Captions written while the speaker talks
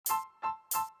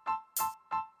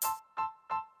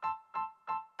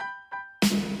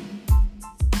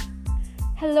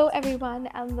Hello, everyone,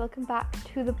 and welcome back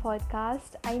to the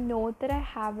podcast. I know that I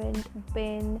haven't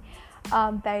been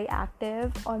very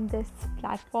active on this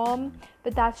platform,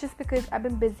 but that's just because I've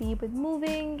been busy with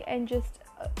moving and just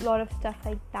a lot of stuff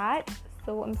like that.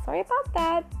 So I'm sorry about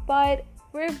that, but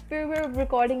we're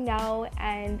recording now,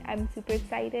 and I'm super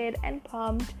excited and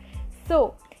pumped.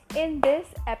 So in this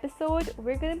episode,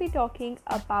 we're gonna be talking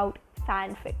about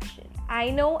fan fiction.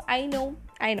 I know.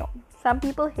 Some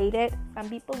people hate it, some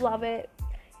people love it.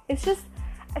 It's just,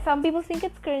 some people think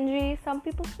it's cringy, some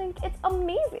people think it's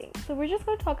amazing. So we're just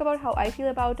going to talk about how I feel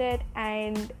about it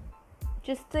and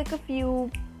just like a few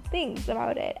things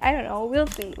about it. I don't know, we'll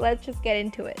see. Let's just get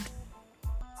into it.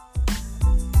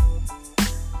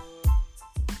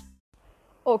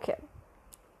 Okay,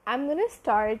 I'm going to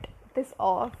start this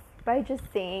off by just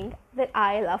saying that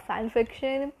I love fan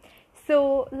fiction.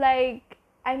 So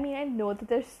I know that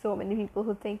there's so many people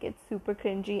who think it's super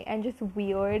cringy and just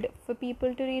weird for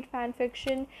people to read fan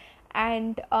fiction,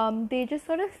 and they just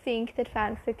sort of think that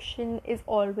fan fiction is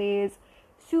always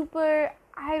super,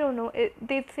 I don't know,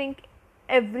 they think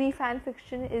every fan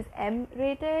fiction is M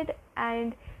rated,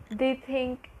 and they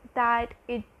think that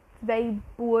it's very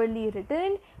poorly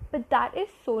written, but that is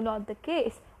so not the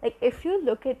case. Like, if you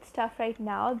look at stuff right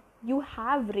now, you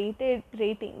have rated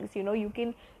ratings, you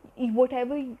can,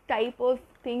 whatever type of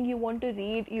thing you want to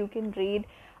read, you can read.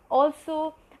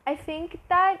 Also, I think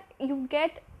that you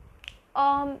get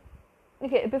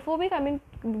okay, before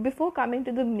coming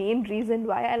to the main reason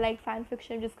why I like fan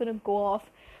fiction, I'm just gonna go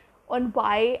off on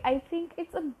why I think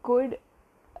it's a good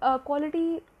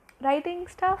quality writing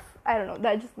stuff. I don't know,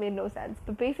 that just made no sense,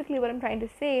 but basically what I'm trying to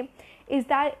say is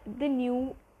that the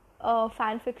new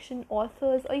fan fiction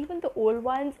authors, or even the old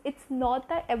ones, it's not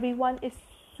that everyone is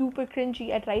super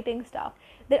cringy at writing stuff.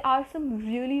 There are some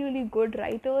really, really good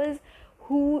writers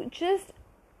who just,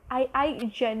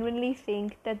 I genuinely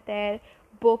think that their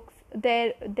books,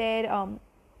 their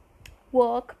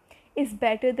work is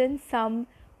better than some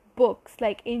books,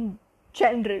 like in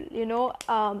general,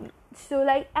 so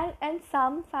like, and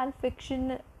some fan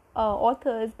fiction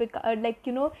authors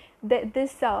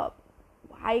this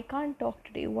I can't talk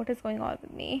today. What is going on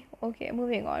with me? Okay,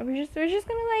 moving on. We're just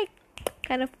gonna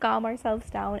kind of calm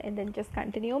ourselves down and then just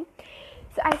continue.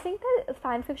 So I think that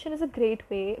fan fiction is a great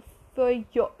way for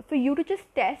you to just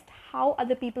test how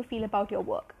other people feel about your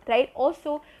work, right?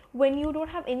 Also, when you don't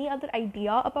have any other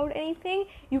idea about anything,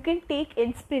 you can take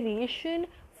inspiration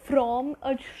from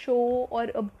a show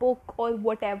or a book or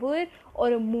whatever,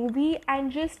 or a movie,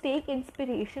 and just take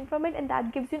inspiration from it, and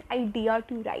that gives you an idea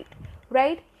to write,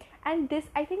 right? And this,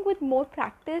 I think, with more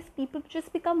practice, people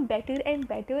just become better and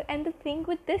better. And the thing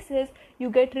with this is,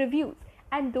 you get reviews,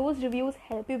 and those reviews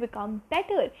help you become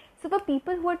better. So for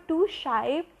people who are too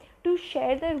shy to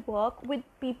share their work with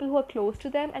people who are close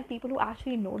to them and people who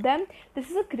actually know them,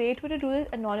 this is a great way to do it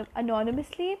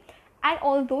anonymously. And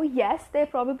although, yes, there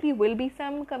probably will be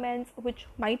some comments which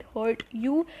might hurt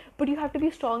you, but you have to be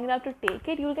strong enough to take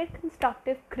it. You'll get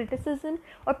constructive criticism,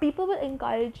 or people will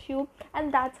encourage you,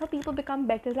 and that's how people become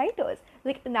better writers.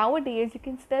 Like, nowadays, you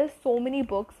can sell so many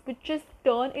books which just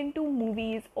turn into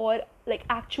movies or like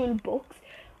actual books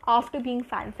after being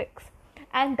fanfics.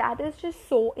 And that is just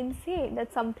so insane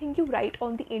that something you write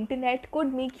on the internet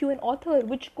could make you an author,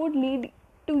 which could lead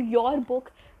to your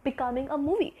book becoming a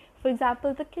movie. For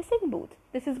example, The Kissing Booth.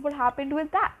 This is what happened with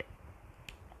that.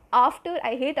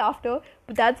 I hate After,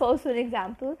 but that's also an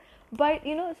example. But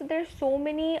so there's so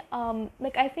many,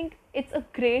 I think it's a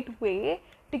great way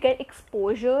to get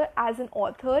exposure as an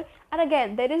author. And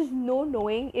again, there is no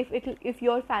knowing if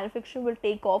your fanfiction will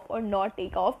take off or not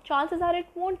take off. Chances are it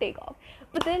won't take off,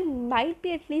 but there might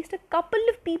be at least a couple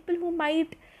of people who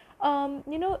might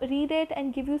read it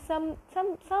and give you some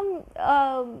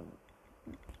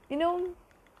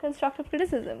constructive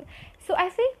criticism. So I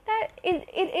think that it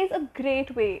is a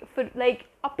great way for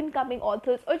up and coming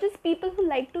authors, or just people who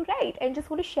like to write and just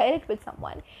want to share it with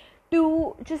someone,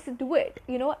 to just do it.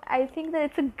 I think that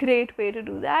it's a great way to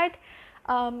do that.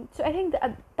 So I think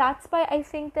that's why I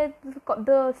think that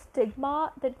the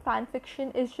stigma that fan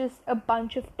fiction is just a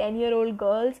bunch of 10-year-old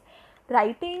girls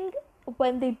writing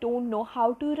when they don't know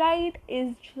how to write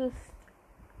is just,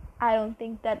 I don't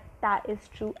think that is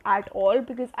true at all,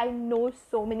 because I know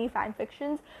so many fan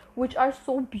fictions which are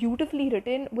so beautifully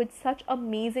written with such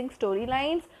amazing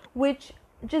storylines, which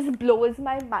just blows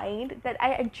my mind, that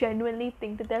I genuinely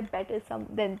think that they're better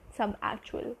than some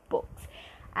actual books.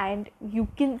 And you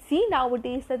can see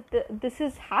nowadays that this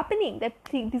is happening, that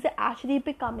these are actually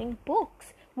becoming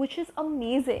books, which is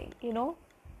amazing,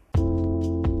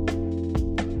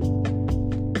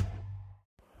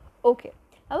 Okay,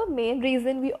 Our main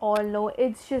reason we all know,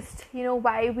 it's just,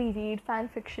 why we read fan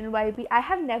fiction, I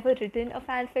have never written a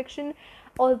fan fiction,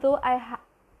 although I have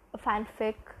a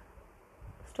fanfic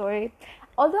story.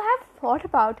 Although I have thought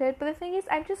about it, but the thing is,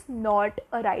 I'm just not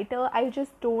a writer. I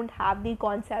just don't have the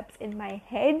concepts in my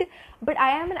head. But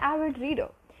I am an avid reader,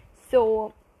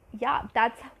 so yeah,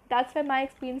 that's where my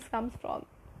experience comes from.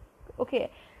 Okay,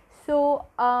 so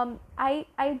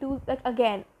I do, like,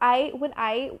 again, when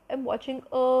I am watching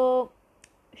a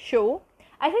show,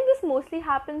 I think this mostly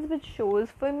happens with shows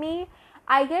for me.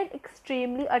 I get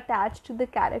extremely attached to the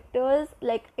characters,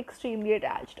 like extremely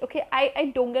attached. Okay,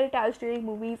 I don't get attached during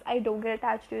movies. I don't get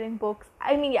attached during books.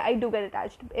 I mean, yeah, I do get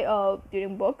attached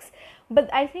during books,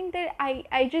 but I think that I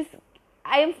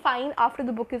am fine after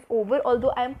the book is over.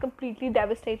 Although I am completely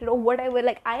devastated or whatever,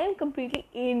 like I am completely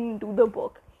into the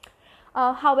book.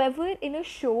 However, in a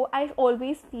show, I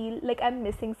always feel like I'm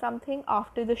missing something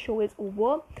after the show is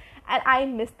over, and I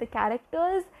miss the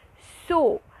characters.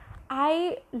 So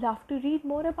I love to read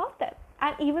more about them.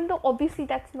 And even though obviously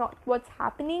that's not what's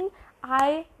happening,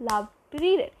 I love to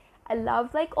read it. I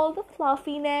love, like, all the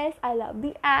fluffiness. I love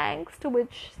the angst,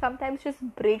 which sometimes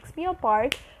just breaks me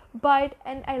apart.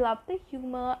 And I love the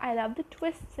humor. I love the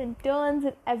twists and turns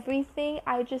and everything.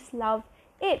 I just love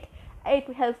it. It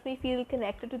helps me feel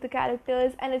connected to the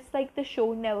characters, and it's like the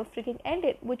show never freaking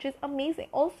ended, which is amazing.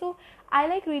 Also, I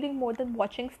like reading more than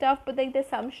watching stuff, but like there's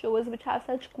some shows which have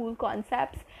such cool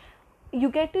concepts. You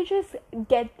get to just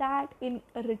get that in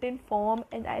a written form,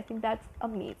 and I think that's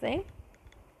amazing.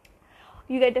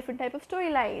 You get different type of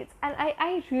storylines, and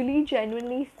I really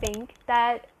genuinely think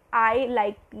that I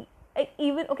like the,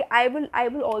 even, okay, I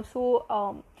will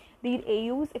also read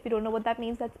AUs. If you don't know what that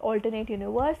means, that's alternate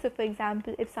universe. So for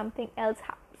example, if something else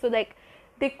happens, so like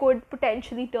they could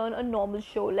potentially turn a normal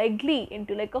show like Glee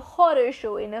into like a horror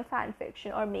show in a fan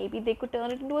fiction, or maybe they could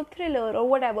turn it into a thriller or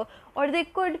whatever, or they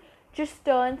could just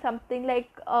turn something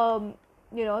like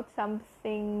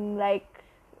something like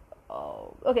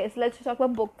okay, so let's just talk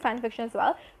about book fan fiction as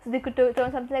well. So they could turn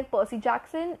something like Percy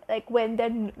Jackson, like when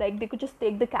they're like, they could just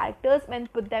take the characters and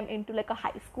put them into like a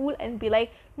high school and be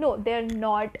like, no, they're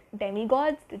not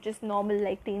demigods, they're just normal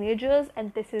like teenagers,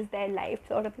 and this is their life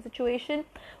sort of a situation,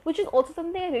 which is also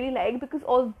something I really like, because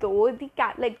although the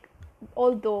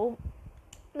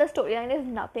storyline is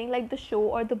nothing like the show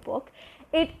or the book,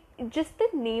 it just the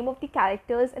name of the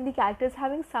characters and the characters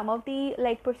having some of the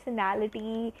like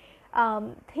personality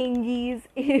thingies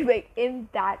like in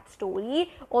that story,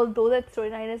 although that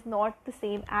storyline is not the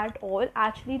same at all,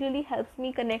 actually really helps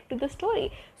me connect to the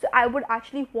story. So I would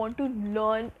actually want to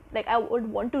learn, like I would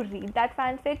want to read that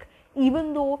fanfic,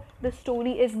 even though the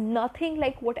story is nothing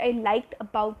like what I liked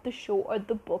about the show or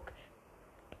the book,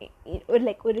 or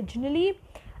like originally,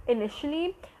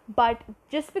 initially. But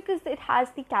just because it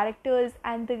has the characters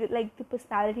and the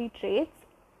personality traits,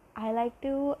 I like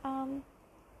to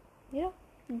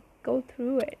go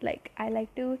through it. Like I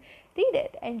like to read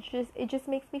it, and it just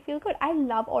makes me feel good. I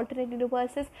love alternate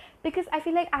universes because I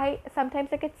feel like I sometimes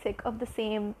I get sick of the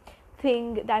same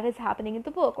thing that is happening in the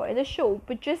book or in the show,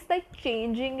 but just like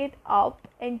changing it up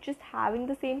and just having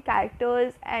the same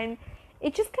characters, and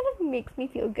it just kind of makes me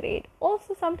feel great.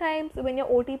 Also, sometimes when your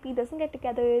OTP doesn't get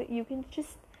together, you can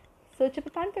just search up a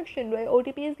fanfiction where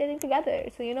OTP is getting together.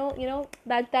 So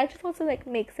that just also like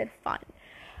makes it fun.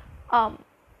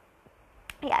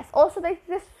 Yes, also like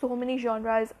there's so many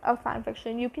genres of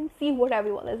fanfiction. You can see whatever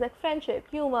you want. There's like friendship,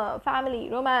 humor,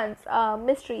 family, romance,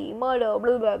 mystery, murder, blah,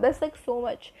 blah, blah. There's like so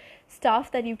much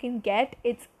stuff that you can get.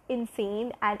 It's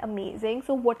insane and amazing.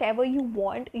 So whatever you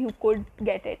want, you could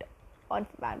get it on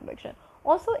fanfiction.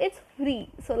 Also, it's free.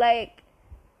 So like,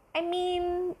 I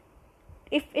mean,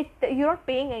 if you're not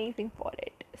paying anything for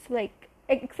it. So like,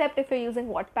 except if you're using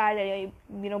Wattpad and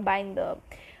you're buying the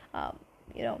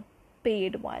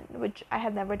paid one, which I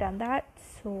have never done that.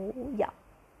 So yeah.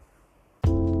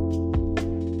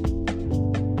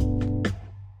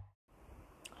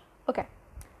 Okay,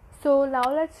 so now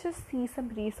let's just see some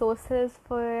resources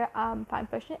for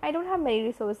fanfiction. I don't have many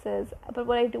resources, but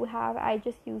what I do have, I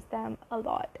just use them a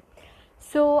lot.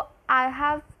 So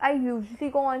I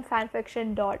usually go on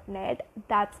fanfiction.net.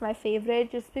 That's my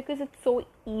favorite, just because it's so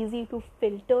easy to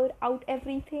filter out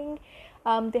everything.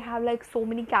 They have like so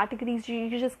many categories. You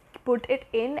just put it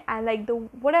in, and like the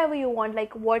whatever you want,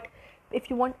 like what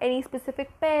if you want any specific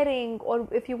pairing, or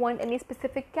if you want any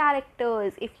specific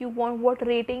characters, if you want what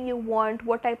rating you want,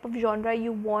 what type of genre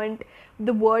you want,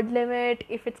 the word limit,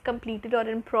 if it's completed or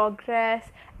in progress,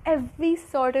 every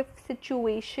sort of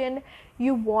situation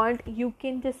you want, you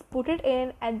can just put it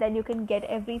in, and then you can get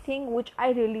everything, which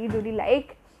I really really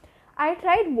like. I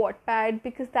tried Wattpad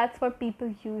because that's what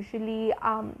people usually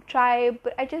try,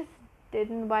 but I just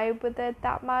didn't vibe with it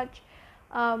that much.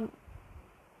 Um,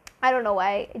 I don't know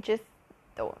why. I just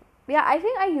don't. Yeah, I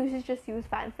think I usually just use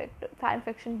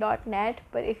fanfiction.net,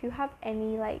 but if you have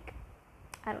any, like,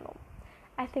 I don't know,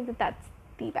 I think that's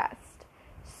the best.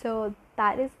 So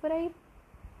that is what I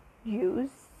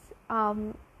use.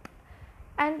 Um,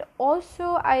 and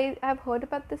also, I have heard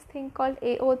about this thing called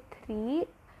AO3,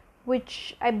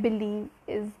 which I believe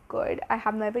is good. I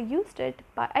have never used it,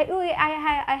 but I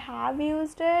have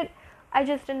used it. I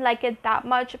just didn't like it that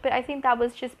much. But I think that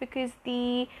was just because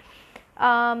the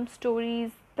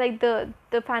stories, like the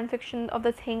fan fiction of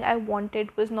the thing I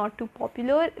wanted was not too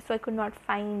popular, so I could not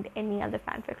find any other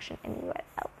fan fiction anywhere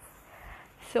else.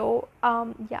 So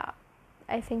yeah,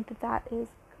 I think that is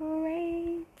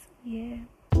great. Yeah.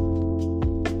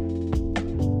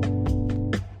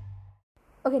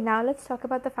 Okay, now let's talk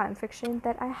about the fan fiction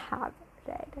that I have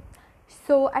read.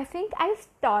 So I think I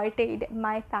started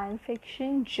my fan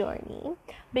fiction journey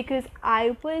because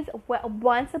I was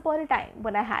once upon a time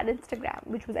when I had Instagram,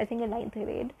 which was I think in ninth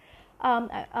grade.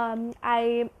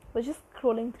 I was just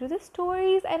scrolling through the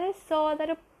stories and I saw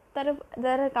that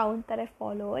account that I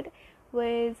followed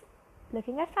was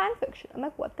looking at fan fiction. I'm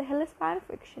like, what the hell is fan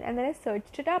fiction? And then I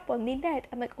searched it up on the net.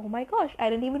 I'm like, oh my gosh, I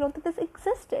didn't even know that this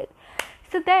existed.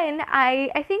 So then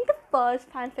I think the first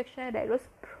fan fiction I read was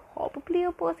probably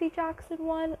a Percy Jackson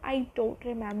one. I don't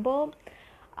remember.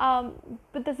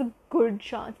 But there's a good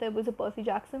chance there was a Percy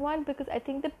Jackson one because I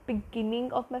think the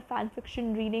beginning of my fan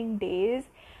fiction reading days,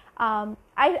 I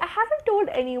haven't told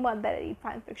anyone that I read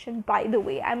fan fiction, by the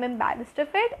way. I'm embarrassed of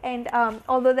it, and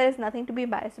although there is nothing to be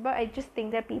embarrassed about, I just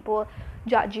think that people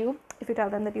judge you if you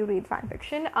tell them that you read fan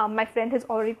fiction. My friend has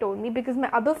already told me because my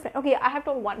other friend, okay, I have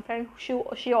told one friend she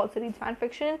also reads fan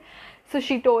fiction, so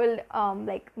she told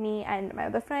like me and my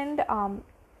other friend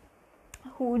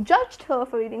who judged her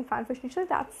for reading fan fiction. She's like,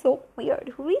 that's so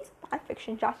weird. Who reads fan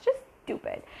fiction? That's just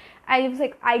stupid. I was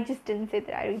like, I just didn't say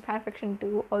that I read fan fiction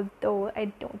too, although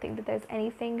I don't think that there's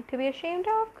anything to be ashamed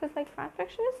of because like fan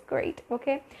fiction is great.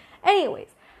 Okay. Anyways,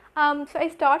 so I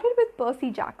started with Percy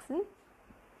Jackson.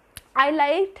 I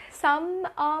liked some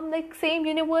like same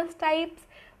universe types,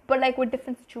 but like with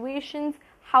different situations.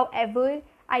 However,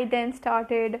 I then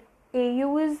started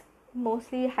AUs,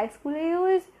 mostly high school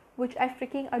AUs, which I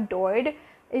freaking adored.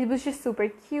 It was just super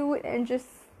cute and just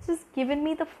giving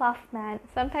me the fluff, man.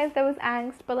 Sometimes there was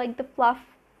angst, but like the fluff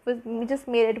was just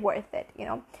made it worth it, you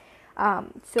know.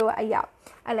 So yeah,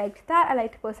 I liked that. I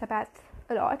liked Persepath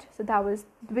a lot. So that was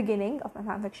the beginning of my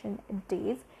fanfiction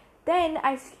days. Then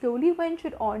I slowly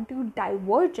ventured on to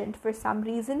Divergent for some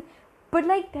reason, but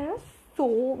like there are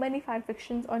so many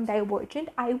fanfictions on Divergent.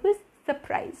 I was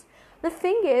surprised. The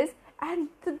thing is, and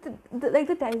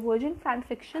the Divergent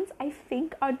fanfictions I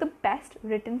think are the best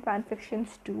written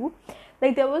fanfictions too.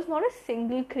 Like there was not a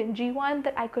single cringy one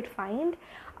that I could find,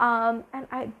 and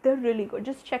they're really good.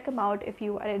 Just check them out if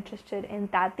you are interested in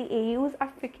that. The AUs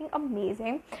are freaking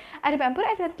amazing. I remember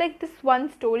I read like this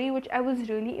one story which I was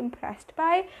really impressed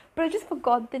by, but I just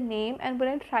forgot the name, and when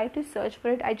I tried to search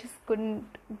for it I just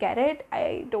couldn't get it.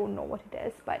 I don't know what it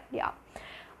is, but yeah.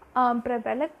 But I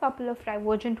read like a couple of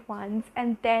Divergent ones,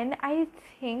 and then I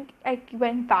think I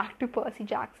went back to Percy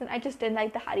Jackson. I just didn't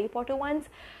like the Harry Potter ones,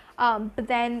 but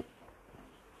then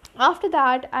after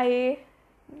that I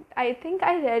think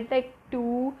I read like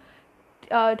two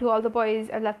To All the Boys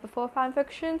I Left Before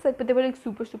fanfictions, like, but they were like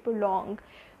super long.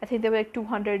 I think they were like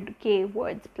 200k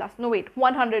words plus. No wait,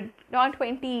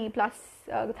 120 plus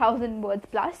 1,000 words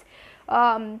plus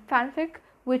fanfic,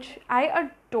 which I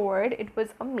adored. It was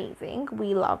amazing.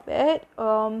 We loved it.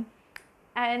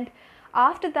 And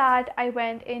after that, I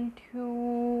went into,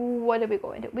 what did we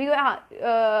go into? We got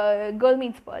Girl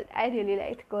Meets World. I really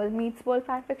liked Girl Meets World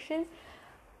fanfictions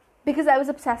because I was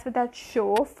obsessed with that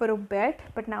show for a bit,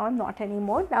 but now I'm not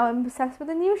anymore. Now I'm obsessed with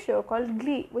a new show called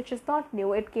Glee, which is not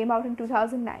new. It came out in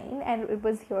 2009 and it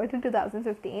was here till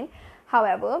 2015.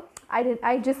 However,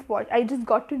 I just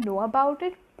got to know about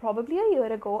it probably a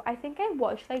year ago. I think I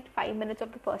watched like 5 minutes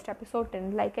of the first episode,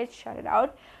 didn't like it, shut it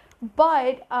out.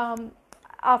 But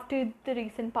after the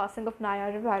recent passing of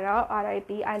Naya Rivera,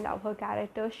 R.I.P., I love her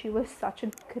character. She was such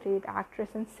a great actress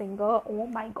and singer. Oh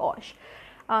my gosh.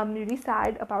 Really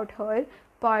sad about her,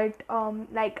 but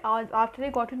after I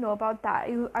got to know about that,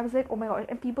 I was like, oh my gosh,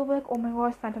 and people were like, oh my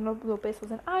gosh, Santana Lopez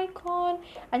was an icon,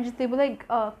 and just they were like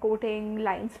quoting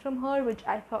lines from her, which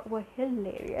I thought were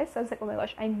hilarious. I was like, oh my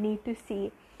gosh, I need to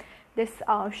see this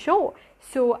show.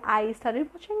 So I started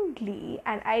watching Glee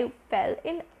and I fell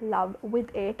in love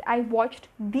with it. I watched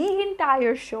the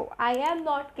entire show. I am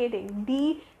not kidding.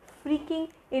 The freaking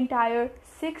entire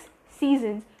 6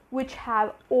 seasons, which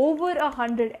have over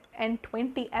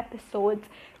 120 episodes,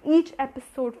 each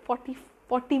episode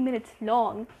 40 minutes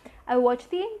long. I watched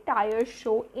the entire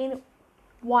show in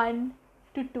 1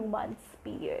 to 2 months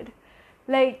period.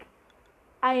 Like,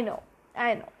 I know,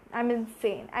 I'm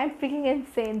insane. I'm freaking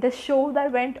insane. The show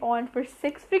that went on for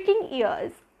 6 freaking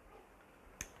years,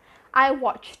 I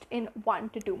watched in 1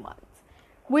 to 2 months,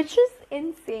 which is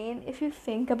insane if you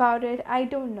think about it. I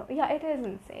don't know. Yeah, it is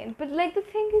insane. But like the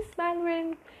thing is,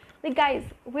 man, guys,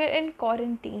 we're in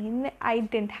quarantine. I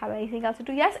didn't have anything else to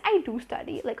do. Yes, I do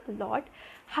study like a lot.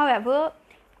 However,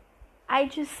 I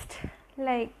just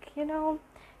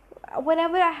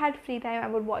whenever I had free time, I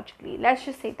would watch Glee. Let's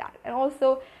just say that. And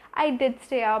also, I did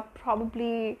stay up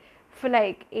probably for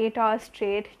like 8 hours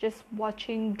straight just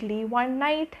watching Glee one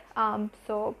night.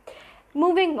 So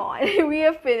moving on, we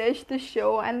have finished the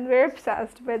show and we're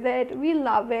obsessed with it. We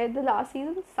love it. The last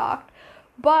season sucked,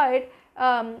 but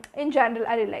in general,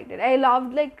 I really liked it. I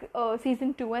loved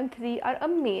season 2 and 3 are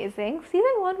amazing.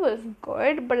 Season 1 was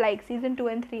good, but like season 2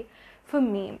 and 3 for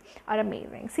me are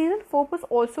amazing. Season 4 was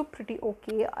also pretty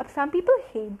okay. Some people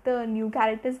hate the new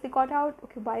characters they got out.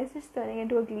 Okay, why is this turning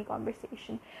into a Glee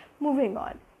conversation? Moving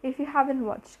on. If you haven't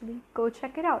watched Glee, go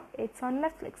check it out. It's on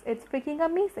Netflix. It's freaking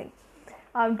amazing.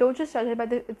 Don't just judge it by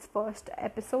its first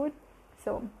episode.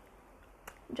 So,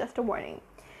 just a warning.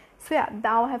 So yeah,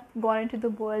 now I have gone into the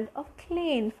world of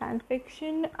plain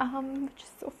fanfiction, which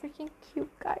is so freaking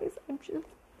cute, guys. I'm just,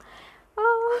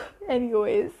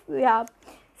 anyways, yeah.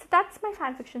 So that's my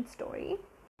fanfiction story.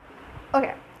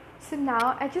 Okay, so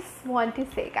now I just want to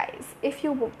say, guys, if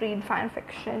you read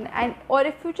fanfiction or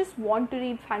if you just want to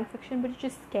read fanfiction but you're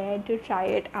just scared to try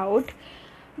it out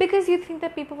because you think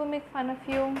that people will make fun of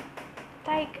you,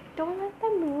 like, don't let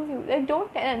them move you. Like,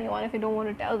 don't tell anyone if you don't want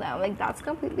to tell them. Like, that's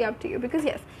completely up to you. Because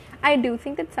yes, I do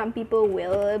think that some people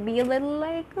will be a little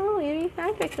like, oh, you read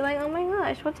fanfiction, like, oh my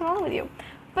gosh, what's wrong with you?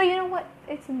 But you know what?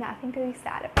 It's nothing to be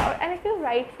sad about. And if you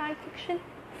write fanfiction,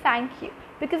 thank you.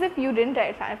 Because if you didn't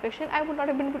write fanfiction, I would not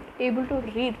have been able to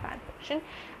read fanfiction,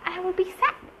 and I would be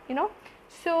sad,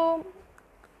 So,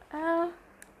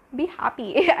 be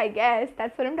happy, I guess.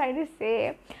 That's what I'm trying to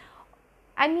say.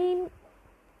 I mean,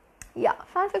 yeah,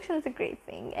 fanfiction is a great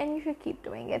thing, and you should keep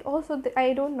doing it. Also,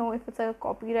 I don't know if it's a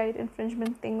copyright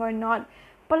infringement thing or not,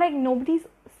 but like nobody's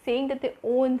saying that they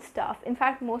own stuff. In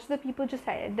fact, most of the people just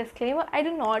said a disclaimer: I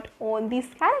do not own these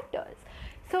characters.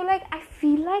 So like, I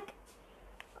feel like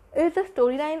if the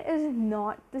storyline is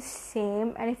not the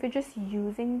same, and if you're just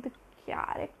using the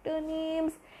character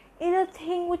names in a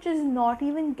thing which is not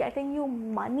even getting you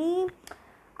money,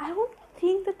 I don't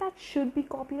think that should be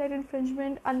copyright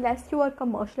infringement unless you are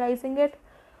commercializing it,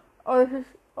 or if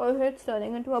it's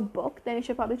turning into a book. Then you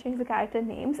should probably change the character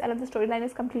names, and if the storyline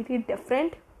is completely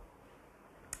different,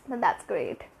 then that's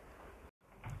great.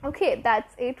 Okay,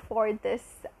 that's it for this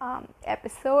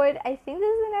episode. I think this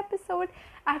is an episode.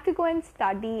 I have to go and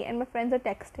study, and my friends are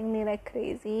texting me like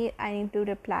crazy. I need to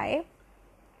reply.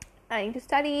 I need to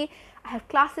study. I have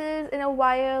classes in a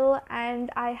while, and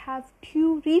I have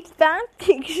to read fan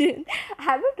fiction. I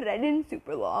haven't read in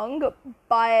super long,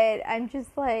 but I'm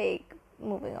just like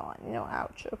moving on.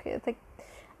 Ouch. Okay, it's like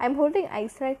I'm holding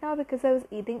ice right now because I was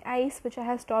eating ice, which I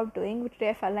have stopped doing, which today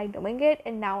I felt like doing it,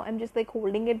 and now I'm just like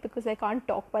holding it because I can't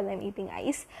talk while I'm eating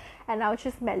ice, and now it's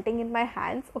just melting in my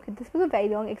hands. Okay, this was a very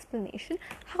long explanation.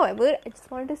 However, I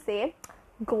just wanted to say,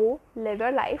 go live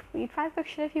your life. Read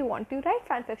fanfiction if you want to. Write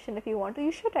fanfiction if you want to.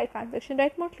 You should write fanfiction.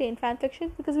 Write more plain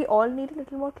fanfiction because we all need a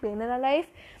little more plain in our life.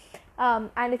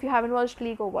 And if you haven't watched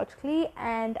Glee, go watch Glee.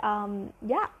 And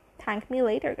yeah, thank me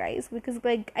later, guys, because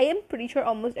like I am pretty sure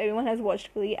almost everyone has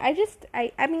watched Glee. I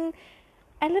mean,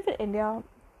 I live in India,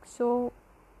 so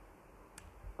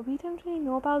we don't really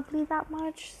know about Glee that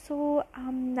much. So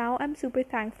now I'm super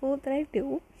thankful that I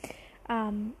do.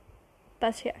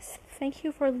 But yes, thank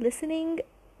you for listening.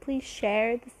 Please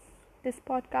share this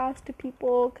podcast to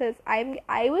people because I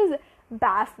was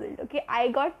baffled. Okay, I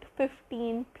got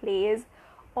 15 plays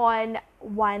on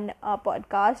one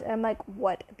podcast, and I'm like,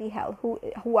 what the hell?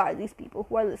 Who are these people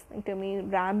who are listening to me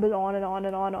ramble on and on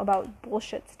and on about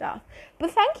bullshit stuff?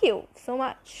 But thank you so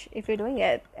much if you're doing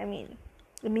it. I mean,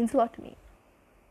 it means a lot to me.